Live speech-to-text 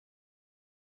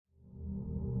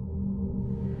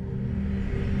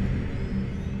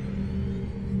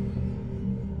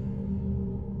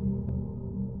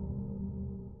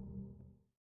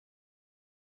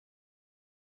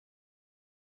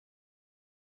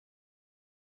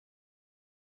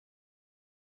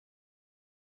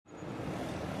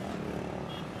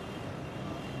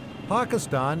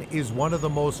Pakistan is one of the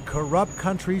most corrupt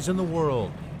countries in the world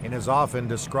and is often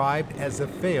described as a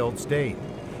failed state.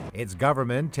 Its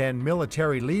government and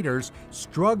military leaders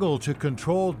struggle to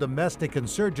control domestic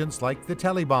insurgents like the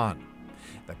Taliban.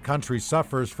 The country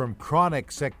suffers from chronic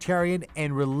sectarian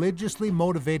and religiously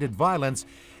motivated violence,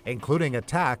 including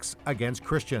attacks against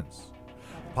Christians.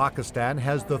 Pakistan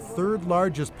has the third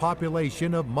largest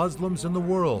population of Muslims in the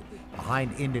world,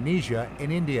 behind Indonesia and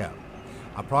India.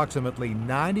 Approximately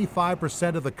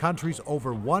 95% of the country's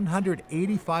over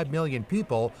 185 million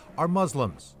people are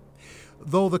Muslims.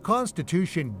 Though the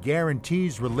Constitution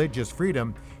guarantees religious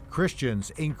freedom,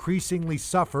 Christians increasingly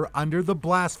suffer under the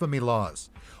blasphemy laws.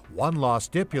 One law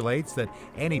stipulates that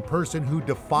any person who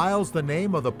defiles the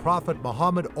name of the Prophet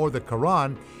Muhammad or the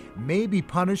Quran may be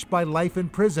punished by life in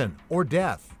prison or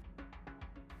death.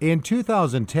 In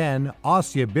 2010,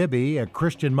 Asya Bibi, a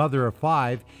Christian mother of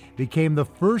 5, became the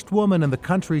first woman in the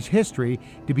country's history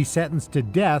to be sentenced to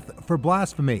death for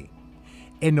blasphemy.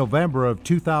 In November of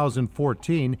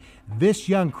 2014, this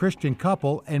young Christian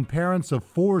couple and parents of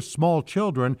 4 small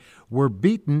children were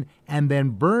beaten and then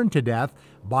burned to death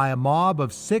by a mob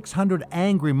of 600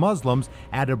 angry Muslims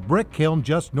at a brick kiln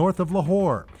just north of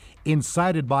Lahore,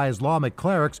 incited by Islamic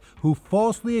clerics who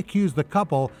falsely accused the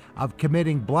couple of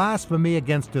committing blasphemy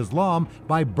against Islam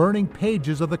by burning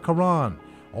pages of the Quran.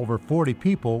 Over 40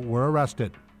 people were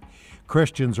arrested.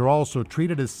 Christians are also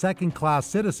treated as second-class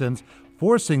citizens,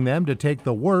 forcing them to take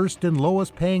the worst and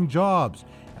lowest-paying jobs,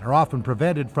 and are often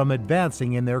prevented from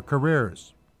advancing in their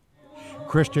careers.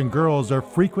 Christian girls are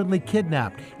frequently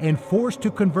kidnapped and forced to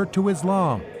convert to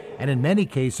Islam, and in many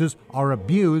cases are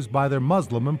abused by their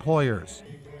Muslim employers.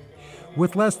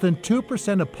 With less than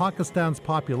 2% of Pakistan's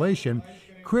population,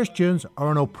 Christians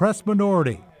are an oppressed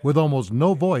minority with almost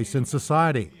no voice in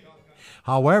society.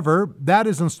 However, that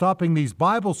isn't stopping these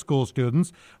Bible school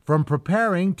students from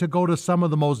preparing to go to some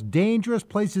of the most dangerous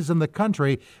places in the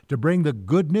country to bring the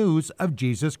good news of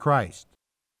Jesus Christ.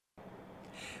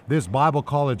 This Bible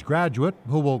college graduate,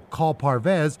 who will call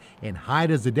Parvez and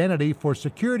hide his identity for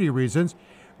security reasons,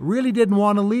 really didn't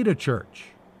want to lead a church.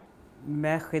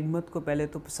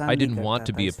 I didn't want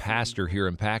to be a pastor here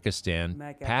in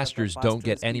Pakistan. Pastors don't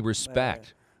get any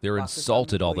respect. They're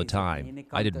insulted all the time.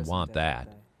 I didn't want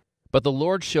that. But the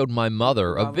Lord showed my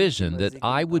mother a vision that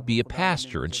I would be a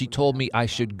pastor, and she told me I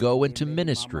should go into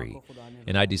ministry.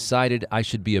 And I decided I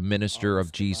should be a minister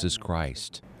of Jesus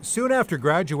Christ. Soon after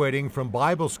graduating from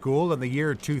Bible school in the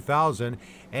year 2000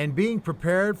 and being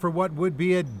prepared for what would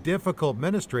be a difficult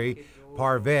ministry,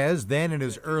 Parvez, then in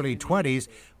his early 20s,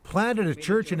 planted a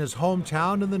church in his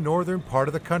hometown in the northern part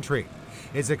of the country.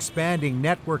 His expanding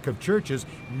network of churches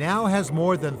now has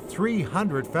more than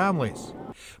 300 families.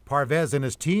 Parvez and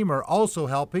his team are also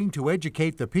helping to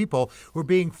educate the people who are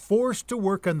being forced to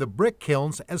work on the brick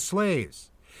kilns as slaves.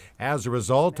 As a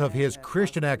result of his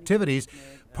Christian activities,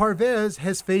 Parvez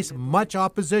has faced much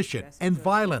opposition and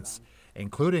violence,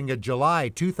 including a July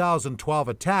 2012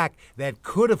 attack that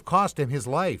could have cost him his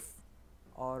life.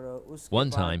 One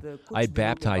time, I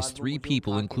baptized 3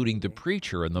 people, including the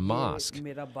preacher in the mosque.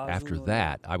 After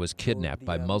that, I was kidnapped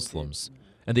by Muslims,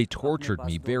 and they tortured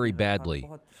me very badly.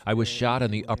 I was shot in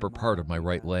the upper part of my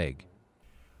right leg.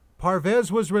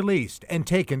 Parvez was released and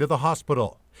taken to the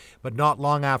hospital, but not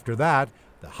long after that,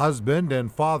 the husband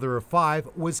and father of 5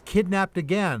 was kidnapped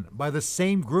again by the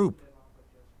same group.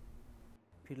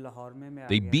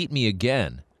 They beat me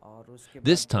again.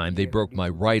 This time, they broke my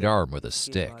right arm with a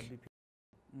stick.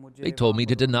 They told me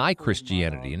to deny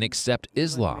Christianity and accept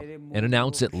Islam and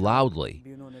announce it loudly.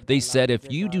 They said, if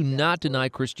you do not deny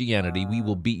Christianity, we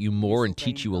will beat you more and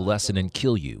teach you a lesson and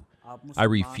kill you. I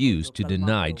refused to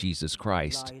deny Jesus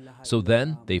Christ. So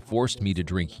then they forced me to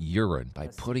drink urine by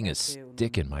putting a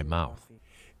stick in my mouth.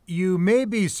 You may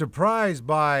be surprised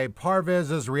by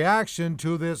Parvez's reaction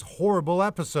to this horrible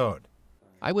episode.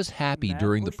 I was happy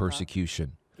during the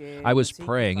persecution. I was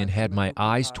praying and had my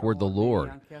eyes toward the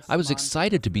Lord. I was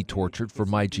excited to be tortured for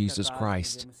my Jesus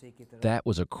Christ. That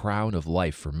was a crown of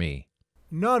life for me.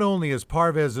 Not only is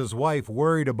Parvez's wife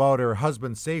worried about her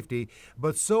husband's safety,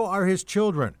 but so are his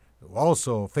children, who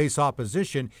also face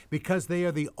opposition because they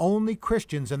are the only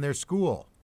Christians in their school.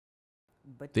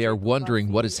 They are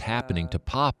wondering what is happening to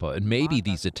Papa, and maybe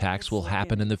these attacks will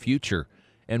happen in the future.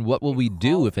 And what will we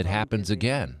do if it happens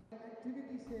again?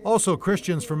 Also,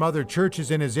 Christians from other churches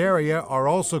in his area are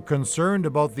also concerned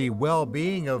about the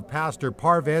well-being of Pastor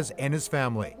Parvez and his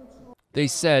family. They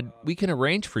said, we can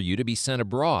arrange for you to be sent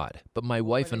abroad, but my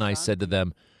wife and I said to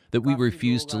them that we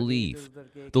refused to leave.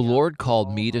 The Lord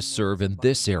called me to serve in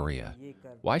this area.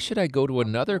 Why should I go to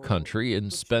another country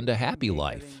and spend a happy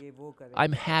life?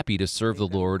 I'm happy to serve the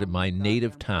Lord in my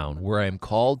native town where I am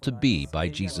called to be by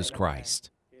Jesus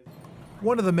Christ.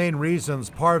 One of the main reasons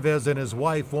Parvez and his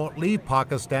wife won't leave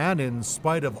Pakistan in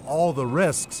spite of all the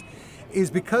risks is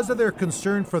because of their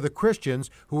concern for the Christians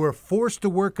who are forced to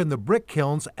work in the brick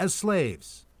kilns as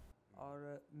slaves.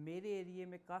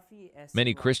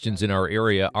 Many Christians in our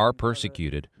area are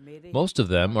persecuted. Most of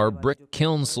them are brick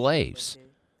kiln slaves.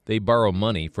 They borrow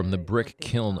money from the brick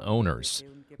kiln owners.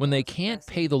 When they can't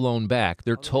pay the loan back,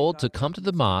 they're told to come to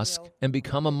the mosque and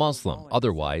become a Muslim.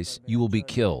 Otherwise, you will be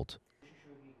killed.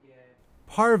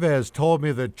 Parvez told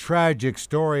me the tragic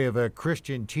story of a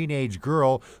Christian teenage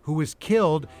girl who was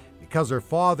killed because her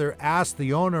father asked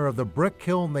the owner of the brick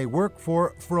kiln they work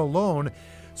for a loan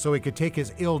so he could take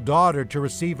his ill daughter to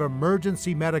receive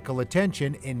emergency medical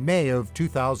attention in May of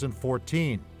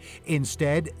 2014.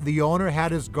 Instead, the owner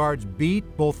had his guards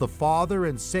beat both the father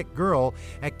and sick girl,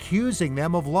 accusing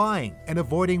them of lying and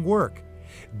avoiding work.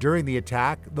 During the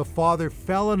attack, the father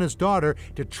fell on his daughter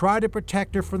to try to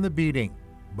protect her from the beating,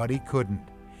 but he couldn't.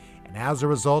 And as a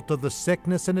result of the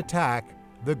sickness and attack,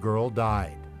 the girl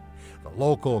died. The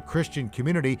local Christian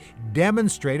community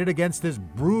demonstrated against this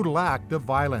brutal act of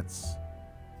violence.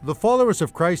 The followers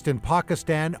of Christ in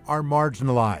Pakistan are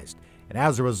marginalized, and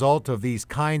as a result of these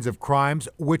kinds of crimes,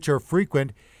 which are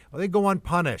frequent, they go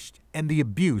unpunished, and the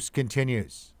abuse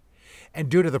continues. And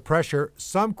due to the pressure,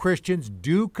 some Christians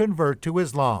do convert to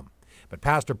Islam. But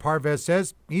Pastor Parvez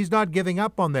says he's not giving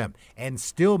up on them and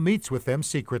still meets with them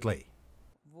secretly.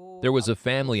 There was a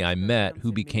family I met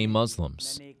who became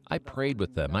Muslims. I prayed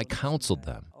with them. I counseled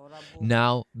them.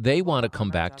 Now they want to come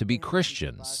back to be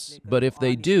Christians. But if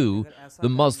they do, the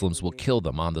Muslims will kill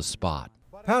them on the spot.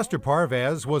 Pastor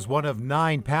Parvez was one of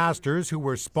 9 pastors who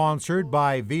were sponsored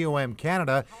by VOM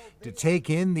Canada to take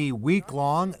in the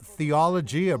week-long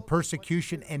Theology of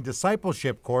Persecution and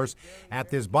Discipleship course at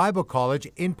this Bible college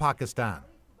in Pakistan.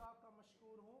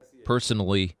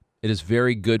 Personally, it is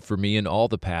very good for me and all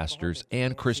the pastors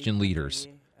and Christian leaders.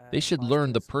 They should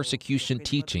learn the persecution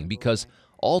teaching because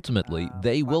ultimately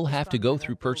they will have to go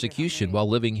through persecution while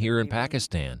living here in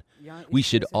Pakistan. We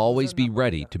should always be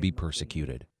ready to be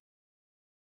persecuted.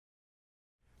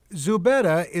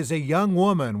 Zubaida is a young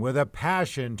woman with a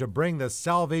passion to bring the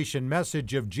salvation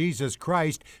message of Jesus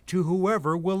Christ to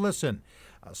whoever will listen,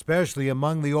 especially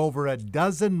among the over a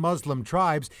dozen Muslim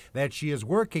tribes that she is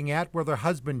working at with her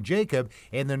husband Jacob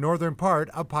in the northern part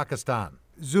of Pakistan.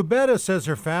 Zubaida says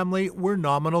her family were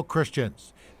nominal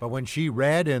Christians, but when she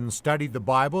read and studied the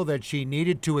Bible that she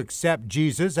needed to accept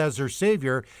Jesus as her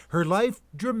Savior, her life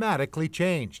dramatically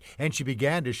changed, and she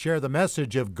began to share the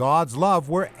message of God's love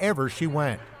wherever she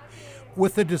went.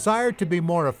 With the desire to be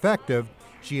more effective,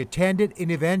 she attended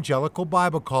an evangelical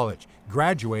Bible college,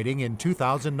 graduating in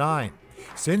 2009.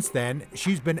 Since then,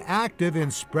 she's been active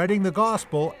in spreading the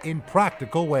gospel in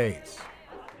practical ways.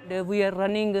 We are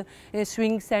running a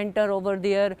swing center over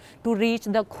there to reach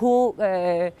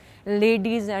the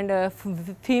ladies and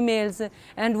females,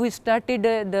 and we started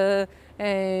the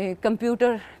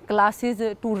computer classes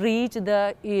to reach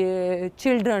the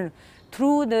children.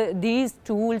 Through these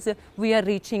tools, we are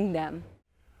reaching them.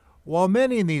 While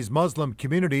many in these Muslim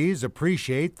communities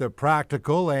appreciate the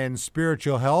practical and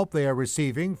spiritual help they are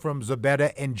receiving from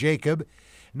Zubaida and Jacob,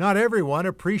 not everyone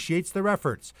appreciates their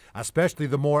efforts, especially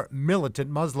the more militant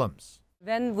Muslims.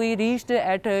 When we reached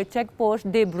at a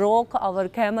checkpost, they broke our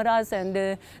cameras and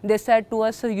they said to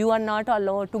us, "You are not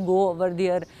allowed to go over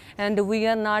there, and we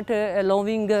are not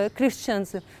allowing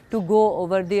Christians to go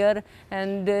over there."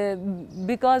 And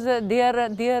because they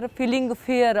are feeling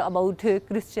fear about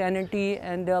Christianity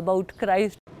and about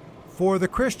Christ. For the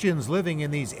Christians living in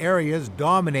these areas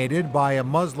dominated by a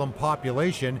Muslim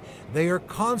population, they are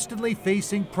constantly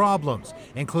facing problems,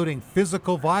 including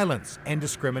physical violence and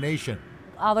discrimination.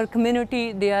 Our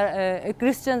community, they are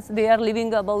Christians, they are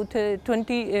living about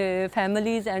 20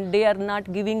 families, and they are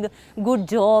not giving good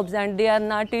jobs, and they are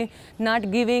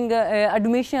not giving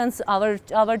admissions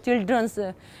our children's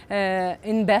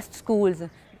in best schools.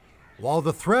 While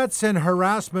the threats and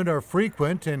harassment are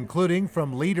frequent, including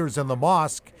from leaders in the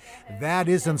mosque, that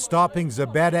isn't stopping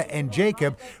Zubaida and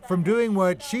Jacob from doing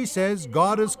what she says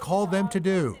God has called them to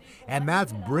do, and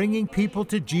that's bringing people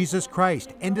to Jesus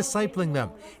Christ and discipling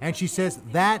them. And she says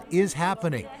that is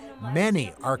happening.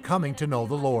 Many are coming to know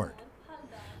the Lord.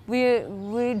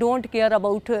 We don't care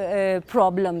about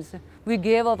problems. We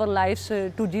gave our lives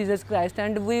to Jesus Christ,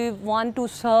 and we want to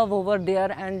serve over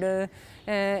there, and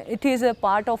it is a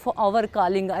part of our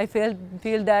calling. I feel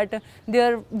that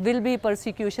there will be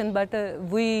persecution, but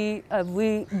we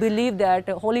believe that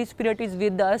Holy Spirit is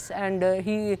with us, and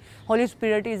Holy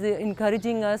Spirit is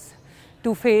encouraging us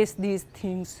to face these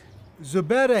things.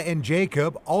 Zebeda and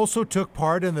Jacob also took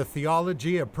part in the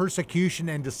Theology of Persecution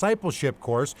and Discipleship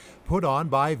course put on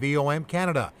by VOM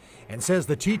Canada, and says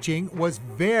the teaching was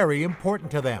very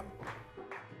important to them.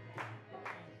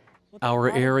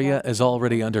 Our area is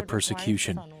already under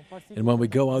persecution, and when we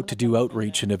go out to do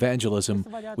outreach and evangelism,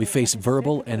 we face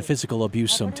verbal and physical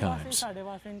abuse sometimes.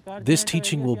 This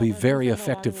teaching will be very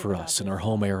effective for us in our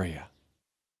home area.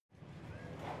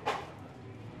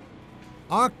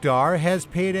 Akhtar has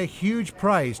paid a huge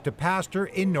price to pastor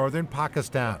in northern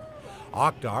Pakistan.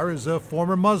 Akhtar is a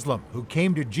former Muslim who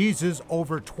came to Jesus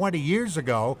over 20 years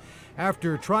ago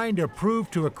after trying to prove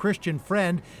to a Christian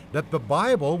friend that the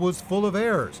Bible was full of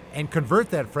errors and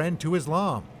convert that friend to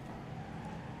Islam.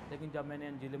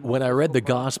 When I read the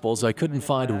Gospels, I couldn't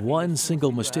find one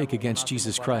single mistake against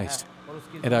Jesus Christ,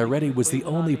 and I read he was the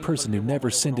only person who never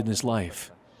sinned in his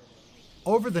life.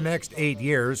 Over the next 8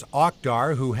 years,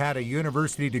 Akhtar, who had a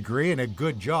university degree and a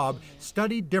good job,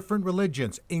 studied different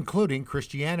religions, including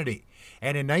Christianity.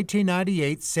 And in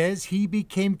 1998 says he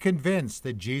became convinced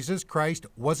that Jesus Christ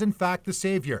was in fact the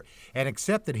Savior and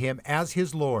accepted him as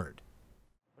his Lord.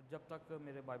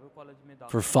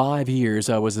 For 5 years,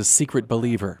 I was a secret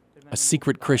believer, a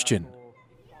secret Christian.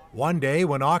 One day,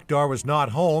 when Akhtar was not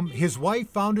home, his wife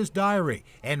found his diary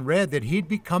and read that he'd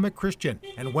become a Christian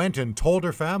and went and told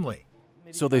her family.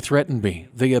 So they threatened me,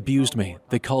 they abused me,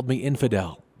 they called me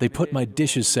infidel. They put my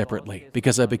dishes separately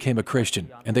because I became a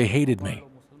Christian, and they hated me.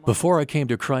 Before I came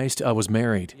to Christ, I was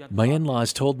married. My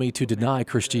in-laws told me to deny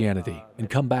Christianity and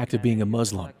come back to being a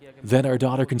Muslim. Then our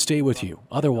daughter can stay with you.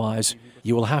 Otherwise,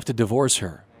 you will have to divorce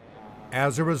her.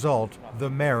 As a result, the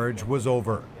marriage was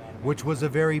over, which was a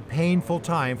very painful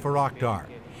time for Akhtar.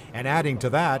 And adding to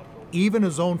that, even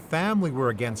his own family were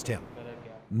against him.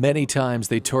 Many times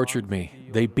they tortured me.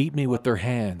 They beat me with their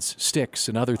hands, sticks,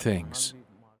 and other things.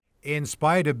 In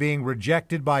spite of being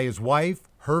rejected by his wife,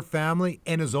 her family,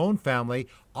 and his own family,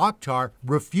 Akhtar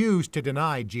refused to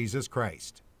deny Jesus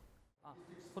Christ.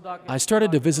 I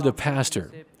started to visit a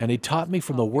pastor, and he taught me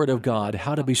from the Word of God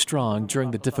how to be strong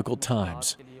during the difficult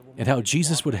times, and how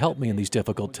Jesus would help me in these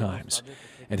difficult times,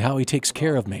 and how he takes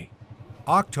care of me.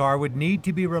 Akhtar would need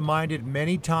to be reminded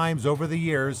many times over the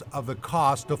years of the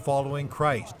cost of following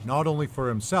Christ, not only for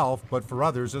himself, but for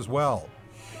others as well.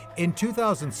 In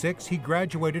 2006, he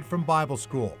graduated from Bible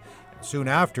school, and soon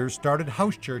after started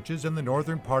house churches in the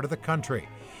northern part of the country,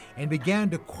 and began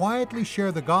to quietly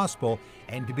share the gospel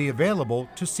and to be available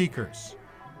to seekers.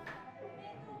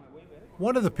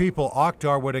 One of the people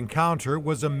Akhtar would encounter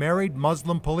was a married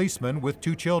Muslim policeman with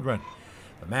 2 children.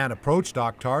 The man approached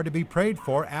Akhtar to be prayed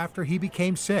for after he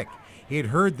became sick. He had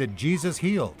heard that Jesus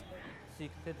healed.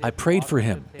 I prayed for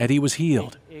him, and he was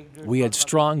healed. We had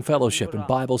strong fellowship and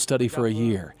Bible study for a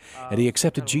year, and he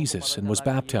accepted Jesus and was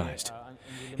baptized.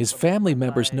 His family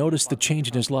members noticed the change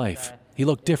in his life. He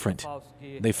looked different.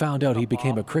 They found out he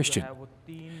became a Christian.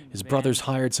 His brothers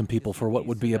hired some people for what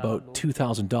would be about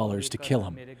 $2,000 to kill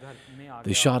him.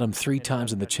 They shot him 3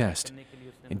 times in the chest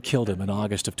and killed him in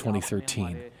August of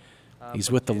 2013.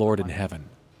 He's with the Lord in heaven.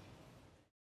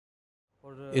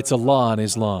 It's a law in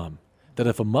Islam that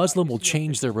if a Muslim will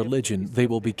change their religion, they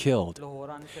will be killed.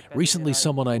 Recently,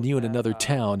 someone I knew in another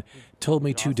town told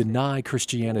me to deny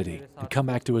Christianity and come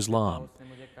back to Islam.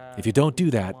 If you don't do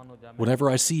that, whenever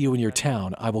I see you in your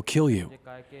town, I will kill you.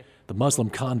 The Muslim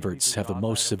converts have the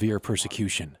most severe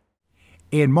persecution.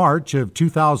 In March of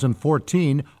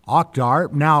 2014,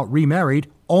 Akhtar, now remarried,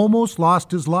 almost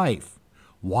lost his life.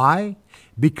 Why?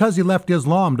 Because he left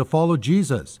Islam to follow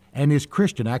Jesus and his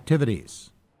Christian activities.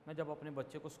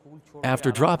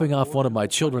 After dropping off one of my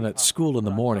children at school in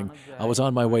the morning, I was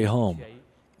on my way home.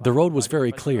 The road was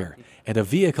very clear, and a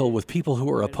vehicle with people who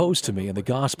were opposed to me and the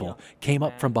gospel came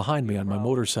up from behind me on my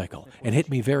motorcycle and hit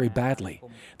me very badly.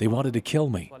 They wanted to kill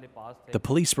me. The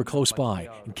police were close by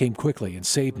and came quickly and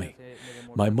saved me.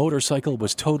 My motorcycle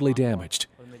was totally damaged.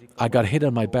 I got hit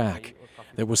on my back.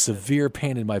 There was severe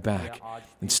pain in my back,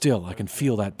 and still I can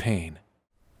feel that pain.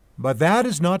 But that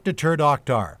has not deterred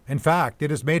Akhtar. In fact, it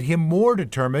has made him more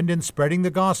determined in spreading the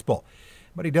gospel.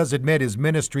 But he does admit his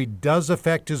ministry does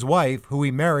affect his wife, who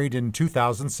he married in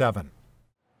 2007.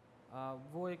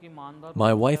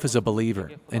 My wife is a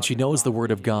believer, and she knows the Word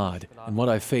of God and what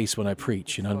I face when I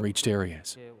preach in unreached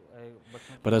areas.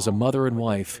 But as a mother and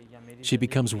wife, she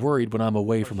becomes worried when I'm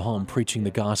away from home preaching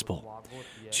the gospel.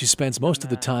 She spends most of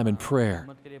the time in prayer,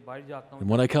 and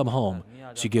when I come home,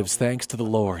 she gives thanks to the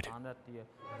Lord.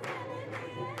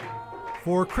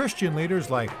 For Christian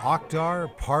leaders like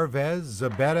Akhtar, Parvez,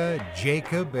 Zebeda,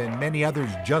 Jacob, and many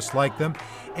others just like them,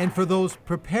 and for those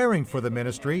preparing for the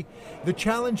ministry, the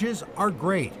challenges are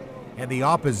great, and the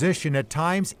opposition at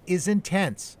times is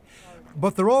intense.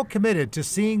 But they're all committed to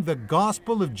seeing the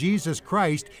gospel of Jesus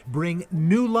Christ bring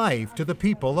new life to the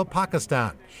people of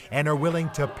Pakistan and are willing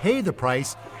to pay the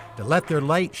price to let their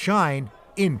light shine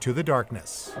into the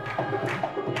darkness.